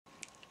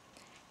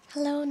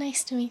Hello,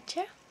 nice to meet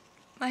you.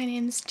 My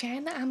name's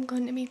Jen. I'm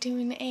going to be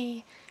doing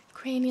a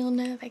cranial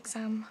nerve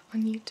exam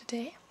on you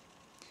today.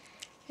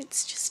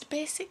 It's just a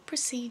basic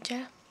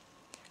procedure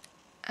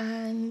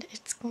and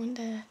it's going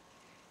to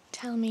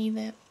tell me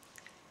that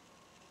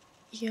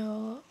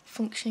you're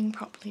functioning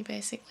properly,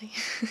 basically.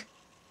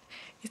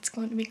 It's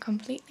going to be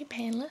completely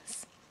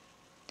painless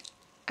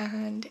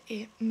and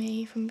it may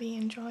even be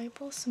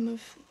enjoyable. Some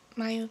of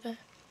my other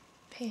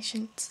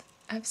patients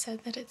have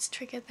said that it's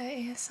triggered their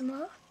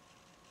ASMR,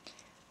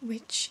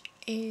 which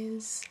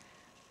is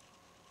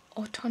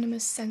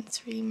autonomous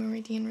sensory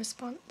meridian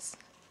response.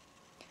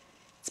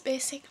 It's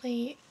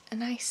basically a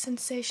nice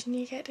sensation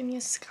you get in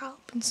your scalp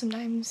and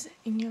sometimes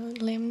in your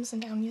limbs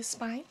and down your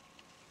spine.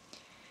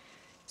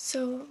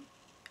 So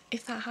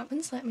if that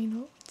happens, let me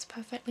know. It's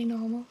perfectly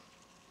normal.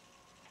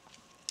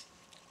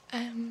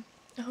 I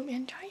hope you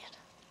enjoy it.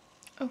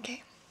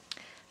 Okay,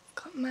 I've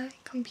got my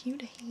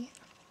computer here.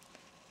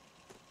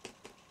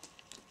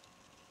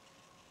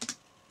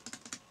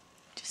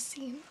 Just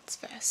seeing what's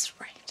first.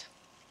 Right.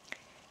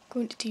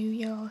 Going to do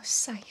your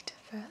sight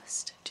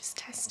first, just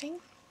testing.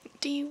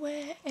 Do you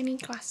wear any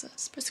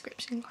glasses,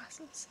 prescription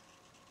glasses?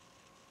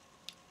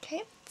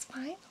 Okay, that's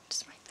fine, I'll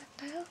just write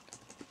that down.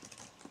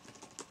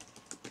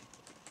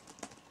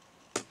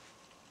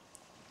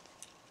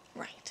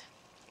 Right.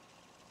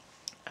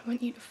 I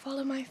want you to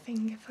follow my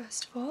finger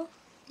first of all.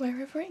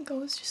 Wherever it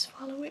goes, just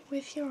follow it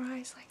with your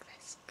eyes like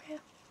this, okay?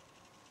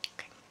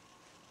 Okay.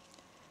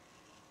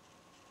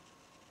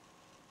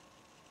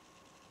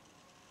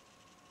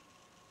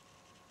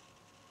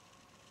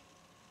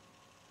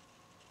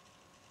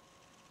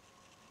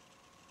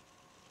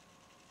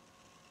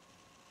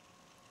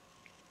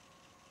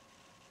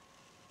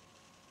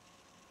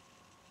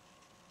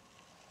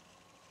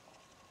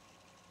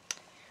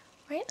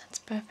 Right, that's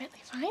perfectly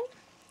fine.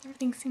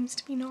 Everything seems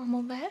to be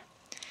normal there.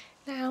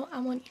 Now I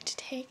want you to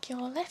take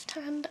your left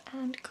hand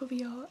and cover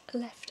your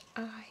left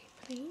eye,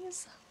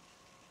 please.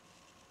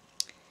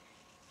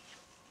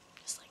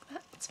 Just like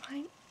that, that's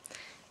fine.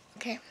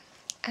 Okay,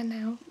 and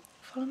now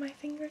follow my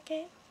finger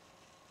again.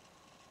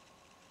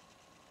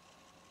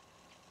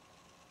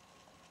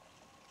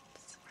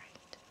 That's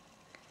right.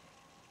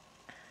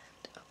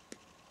 And up,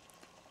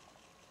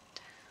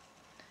 down.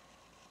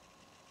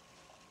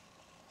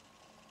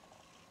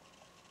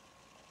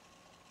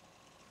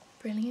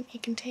 Brilliant, you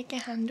can take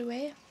your hand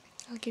away.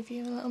 I'll give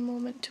you a little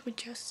moment to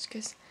adjust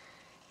because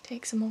it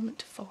takes a moment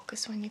to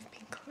focus when you've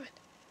been covered.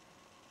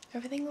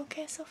 Everything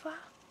okay so far?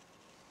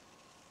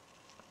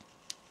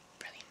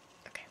 Brilliant,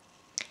 okay.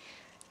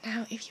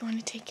 Now if you want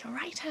to take your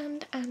right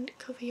hand and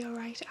cover your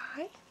right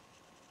eye.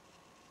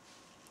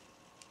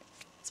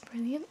 That's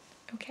brilliant,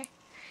 okay.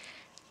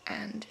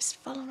 And just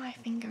follow my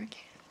finger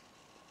again.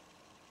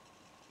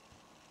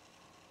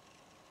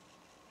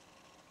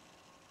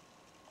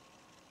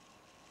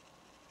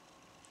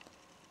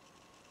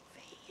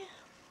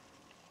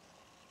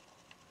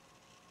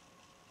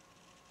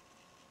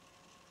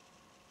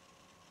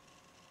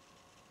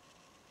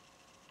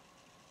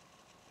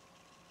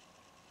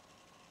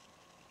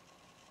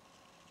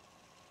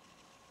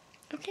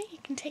 Okay, you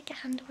can take your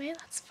hand away,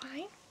 that's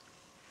fine.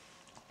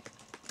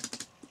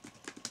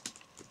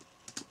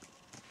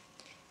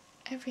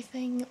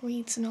 Everything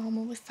reads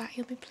normal with that,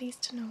 you'll be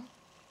pleased to know.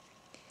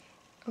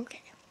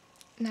 Okay,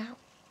 now,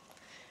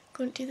 I'm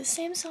going to do the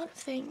same sort of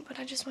thing, but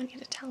I just want you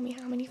to tell me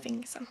how many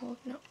fingers I'm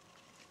holding up.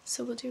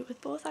 So we'll do it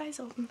with both eyes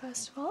open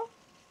first of all.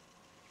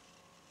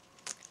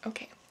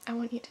 Okay, I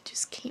want you to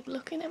just keep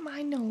looking at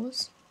my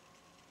nose,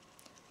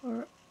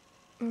 or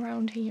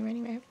around here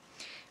anyway,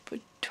 but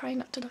try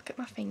not to look at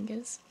my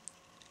fingers.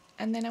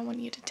 And then I want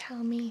you to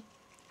tell me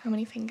how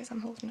many fingers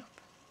I'm holding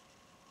up.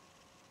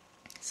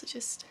 So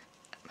just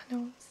at my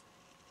nose.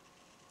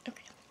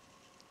 Okay.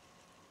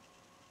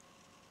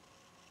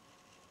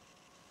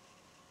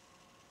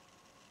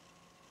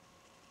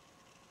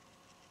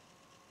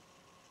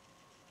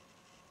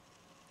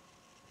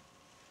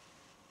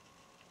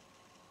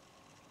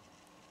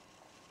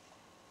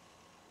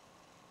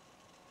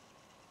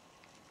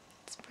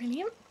 That's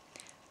brilliant.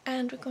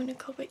 And we're going to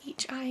cover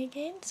each eye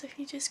again, so if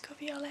you just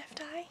cover your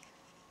left eye,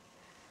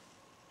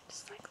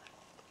 just like that.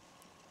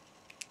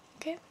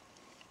 Okay.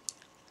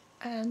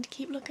 And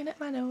keep looking at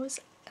my nose,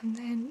 and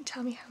then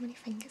tell me how many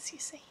fingers you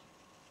see.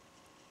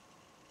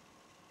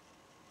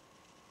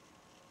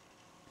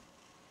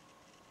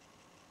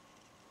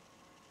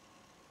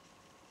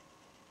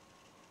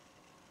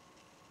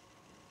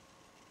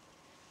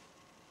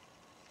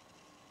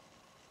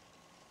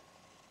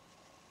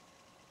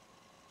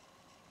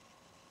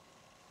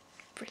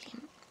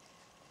 Brilliant.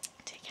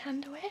 Take your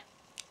hand away.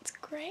 That's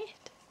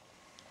great.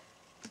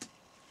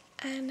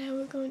 And now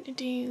we're going to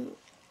do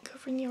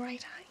covering your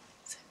right eye.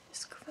 So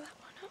just cover that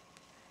one up.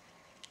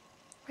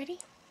 Ready?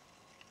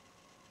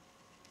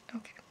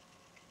 Okay.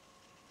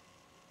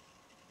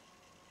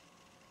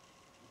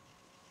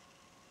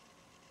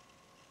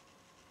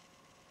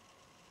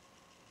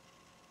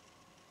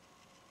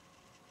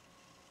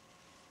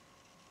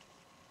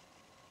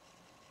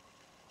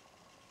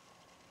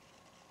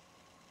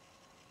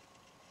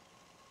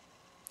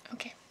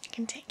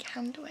 can take your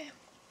hand away.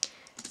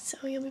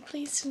 So you'll be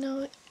pleased to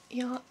know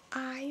your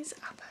eyes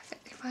are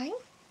perfectly fine.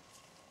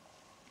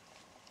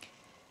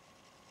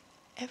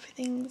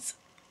 Everything's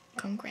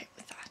gone great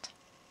with that.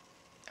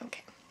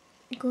 Okay,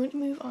 I'm going to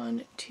move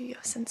on to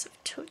your sense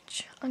of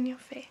touch on your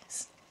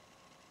face.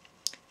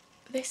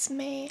 This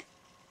may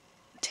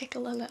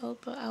tickle a little,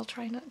 but I'll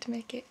try not to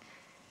make it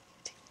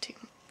too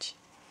much.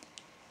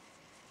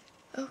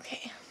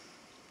 Okay,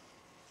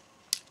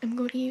 I'm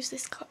going to use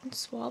this cotton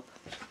swab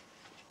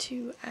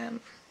to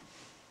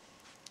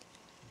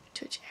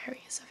touch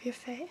areas of your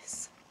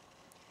face.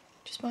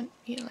 Just want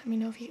you to let me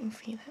know if you can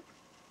feel it.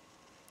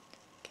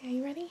 Okay, are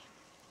you ready?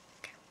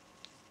 Okay.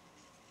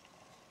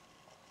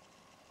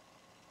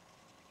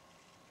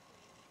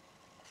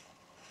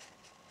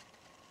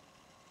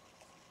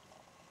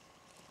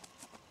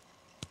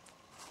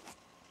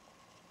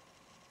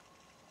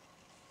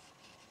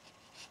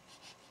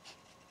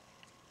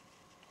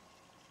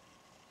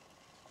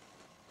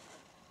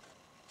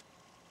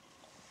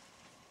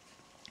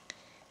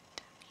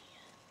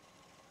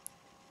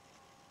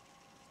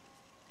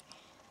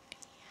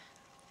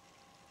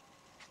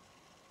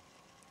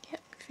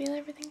 Yep, feel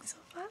everything so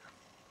far?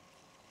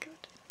 Good.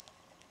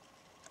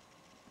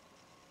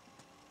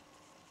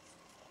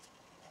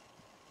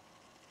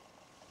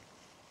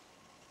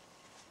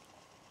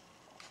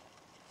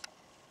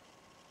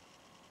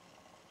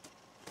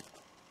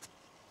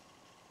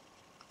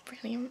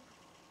 Brilliant.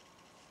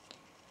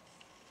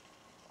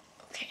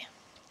 Okay.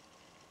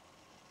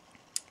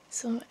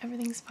 So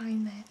everything's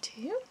fine there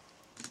too.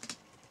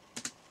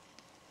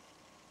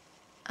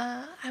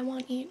 I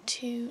want you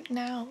to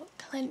now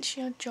clench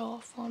your jaw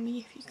for me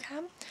if you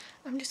can.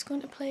 I'm just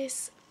going to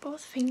place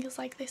both fingers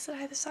like this at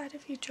either side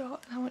of your jaw,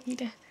 and I want you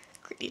to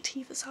grit your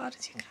teeth as hard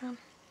as you can.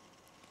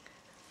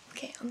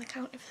 Okay, on the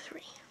count of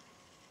 3.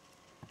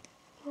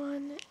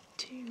 1,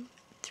 2,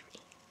 3.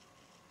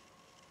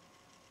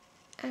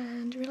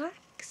 And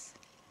relax.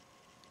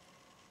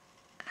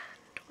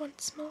 And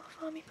once more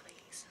for me,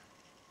 please.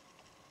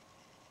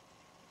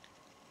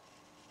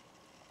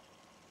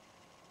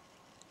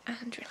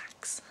 And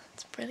relax.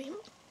 That's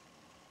brilliant.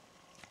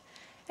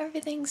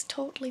 Everything's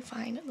totally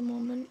fine at the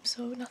moment,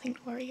 so nothing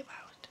to worry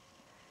about.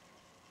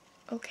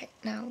 Okay,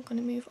 now I'm going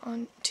to move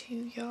on to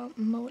your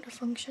motor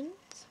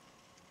functions,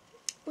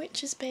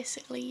 which is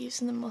basically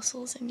using the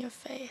muscles in your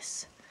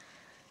face.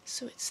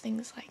 So it's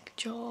things like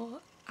jaw,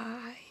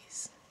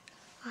 eyes,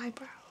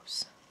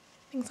 eyebrows,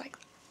 things like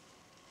that.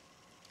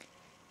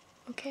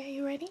 Okay, are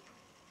you ready?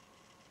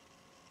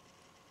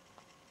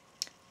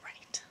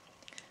 Right.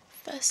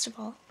 First of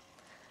all,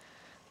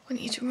 I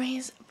want you to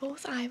raise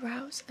both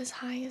eyebrows as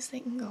high as they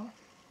can go.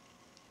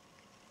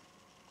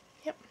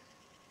 Yep.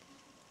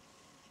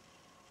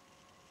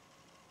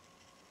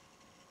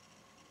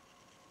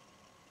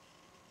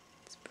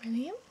 That's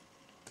brilliant.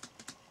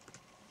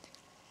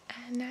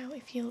 And now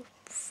if you'll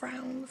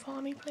frown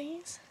for me,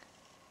 please.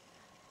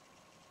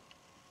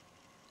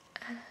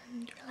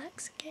 And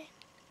relax again.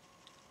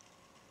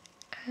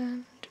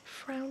 And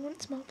frown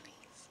once more, please.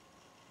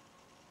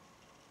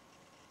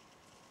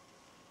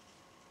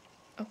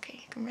 Okay,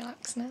 you can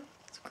relax now.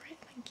 That's great,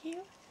 thank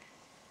you.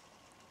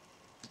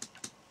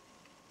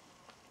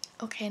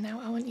 Okay,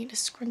 now I want you to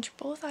scrunch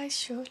both eyes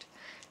shut,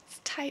 as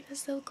tight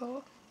as they'll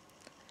go.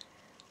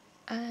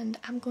 And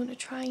I'm going to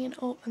try and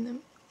open them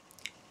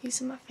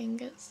using my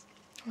fingers.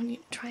 I want you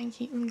to try and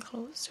keep them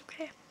closed,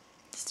 okay?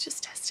 It's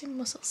just testing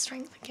muscle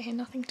strength again,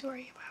 nothing to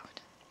worry about.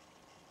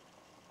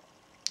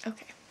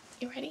 Okay,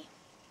 you ready?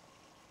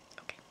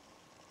 Okay.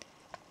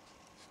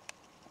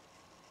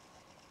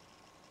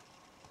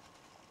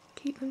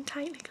 Keep them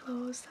tightly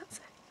closed, that's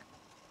it.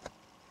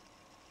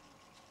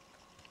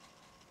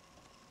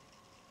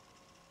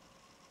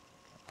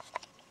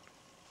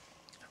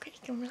 Okay, you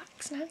can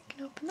relax now, you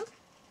can open them.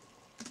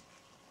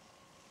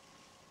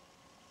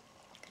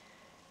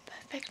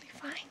 Perfectly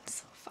fine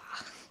so far.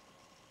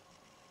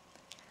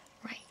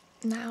 Right,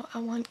 now I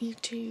want you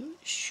to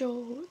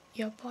show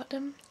your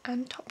bottom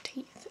and top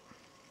teeth.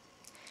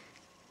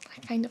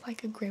 Kind of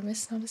like a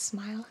grimace, not a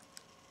smile.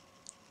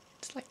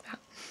 Just like that.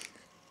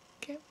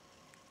 Okay.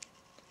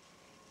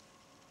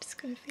 Just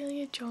gonna feel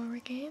your jaw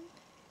again.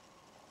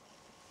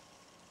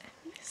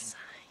 And this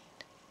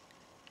side.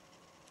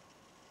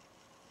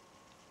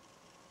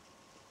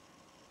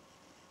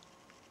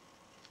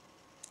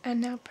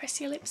 And now press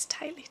your lips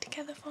tightly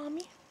together for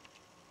me.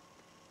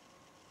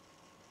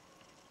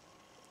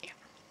 Yeah,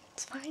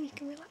 it's fine, you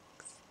can relax.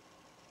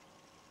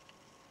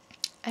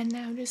 And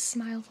now just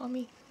smile for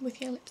me with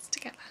your lips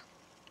together.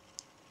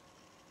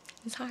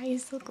 As high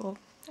as they'll go.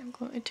 I'm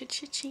going to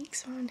touch your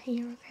cheeks around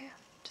here, okay?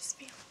 Just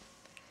feel.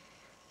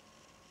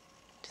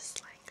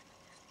 Just like this.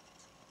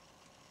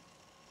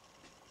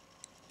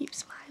 Keep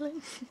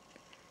smiling.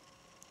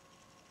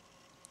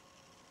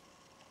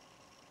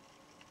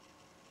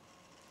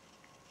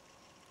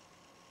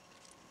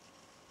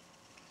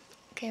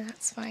 Okay,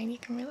 that's fine, you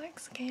can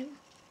relax again.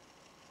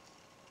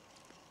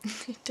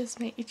 It does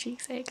make your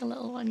cheeks ache a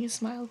little when you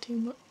smile too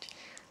much.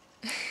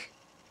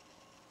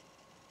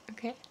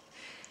 Okay.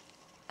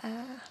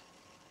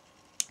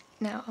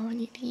 Now I want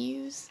you to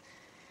use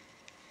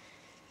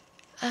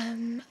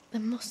the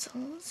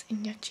muscles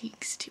in your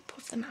cheeks to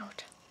puff them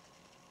out.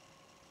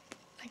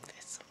 Like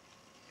this.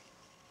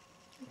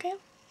 Okay?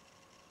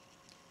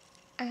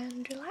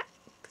 And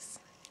relax.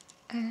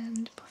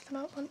 And puff them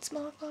out once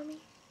more for me.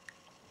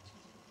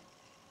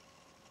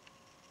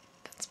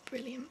 That's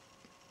brilliant.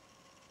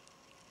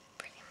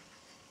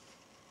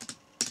 Brilliant.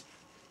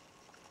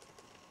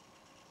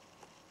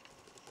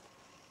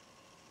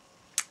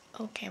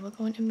 Okay, we're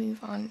going to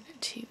move on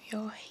to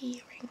your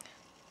hearing.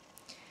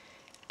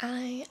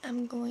 I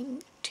am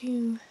going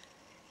to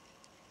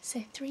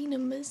say 3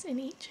 numbers in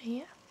each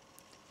ear.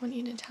 I want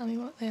you to tell me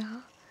what they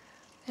are.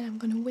 And I'm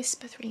going to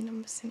whisper 3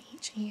 numbers in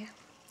each ear.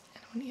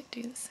 And I want you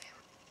to do the same.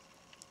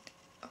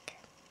 Okay,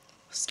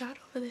 we'll start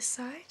over this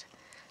side.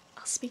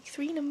 I'll speak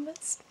 3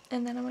 numbers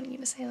and then I want you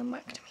to say them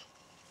back to me.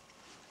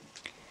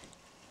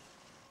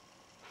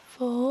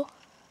 4,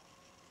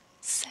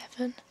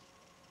 7,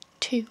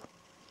 2.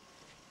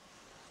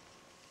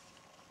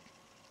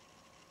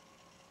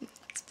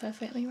 That's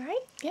perfectly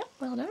right. Yep,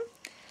 well done.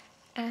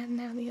 And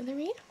now the other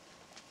ear.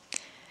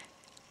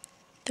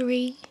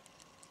 3,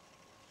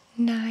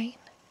 9,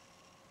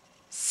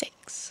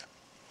 6.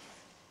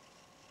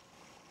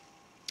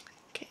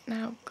 Okay,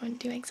 now I'm going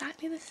to do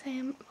exactly the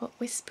same but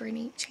whisper in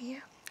each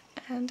ear.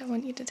 And I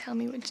want you to tell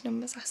me which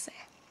numbers I say.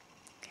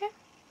 Okay?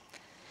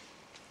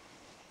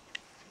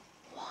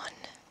 1,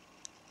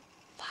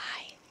 5,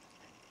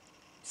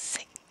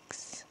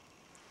 6.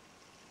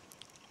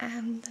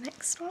 And the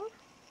next one.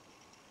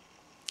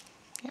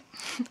 Yep.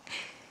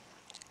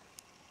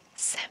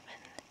 7,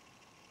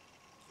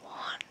 1,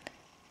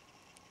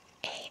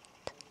 8.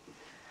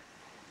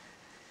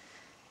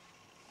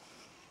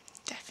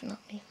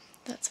 Definitely.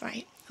 That's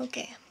right.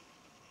 Okay.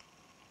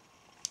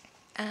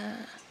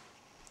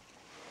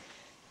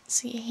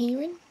 So your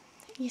hearing,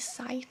 your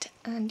sight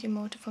and your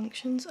motor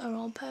functions are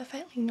all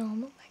perfectly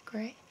normal. They're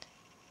great.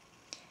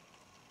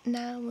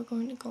 Now we're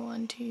going to go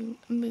on to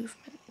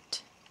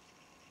movement.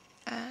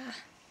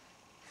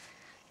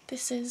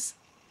 This is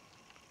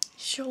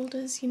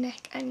shoulders, your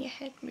neck and your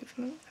head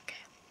movement.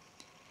 Okay.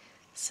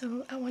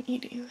 So I want you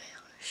to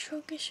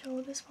shrug your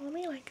shoulders for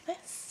me like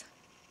this.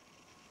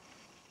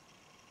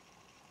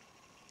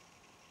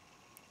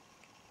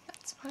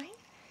 That's fine.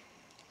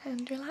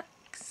 And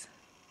relax.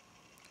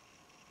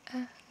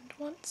 And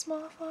once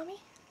more for me.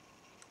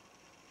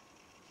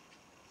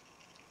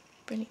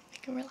 Brilliant, you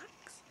can relax.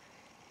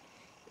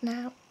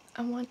 Now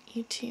I want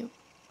you to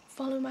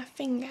follow my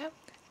finger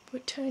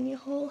but turn your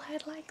whole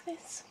head like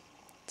this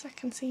so I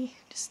can see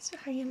just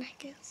how your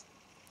neck is.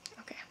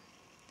 Okay.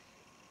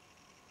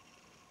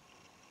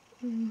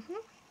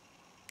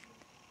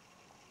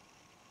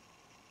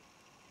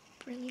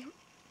 Brilliant.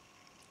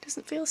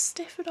 Doesn't feel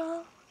stiff at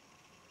all.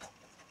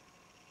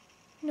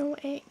 No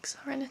aches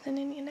or anything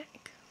in your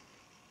neck.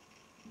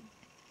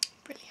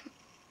 Brilliant.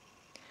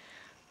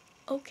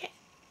 Okay,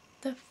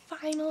 the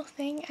final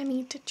thing I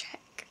need to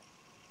check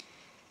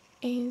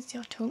is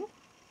your tongue.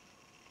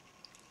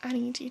 I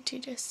need you to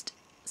just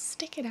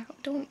stick it out.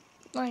 Don't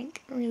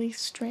like really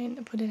strain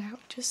to put it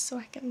out, just so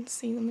I can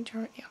see the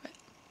majority of it.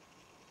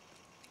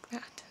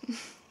 Like that.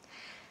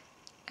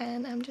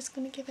 And I'm just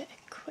going to give it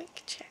a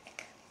quick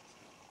check.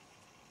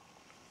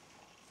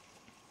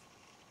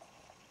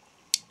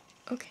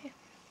 Okay.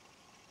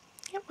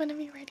 Yep,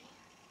 whenever you're ready.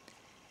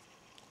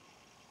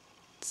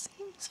 It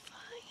seems fine.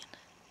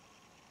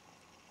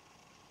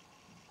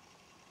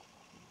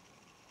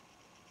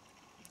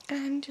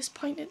 And just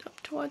point it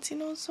up towards your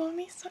nose for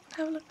me so I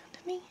can have a look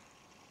under me.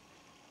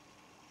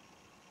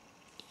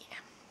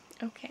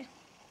 Yeah, okay.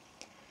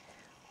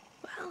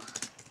 Well,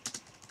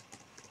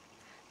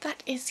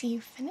 that is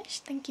you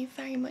finished. Thank you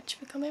very much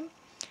for coming.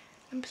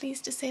 I'm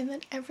pleased to say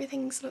that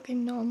everything's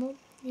looking normal.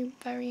 You're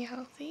very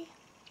healthy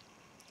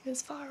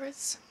as far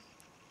as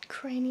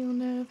cranial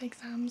nerve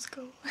exams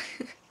go.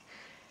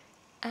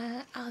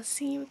 I'll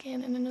see you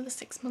again in another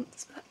 6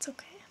 months, but that's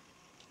okay.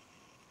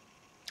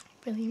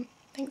 Brilliant.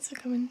 Thanks for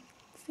coming.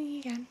 See you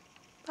again.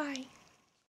 Bye.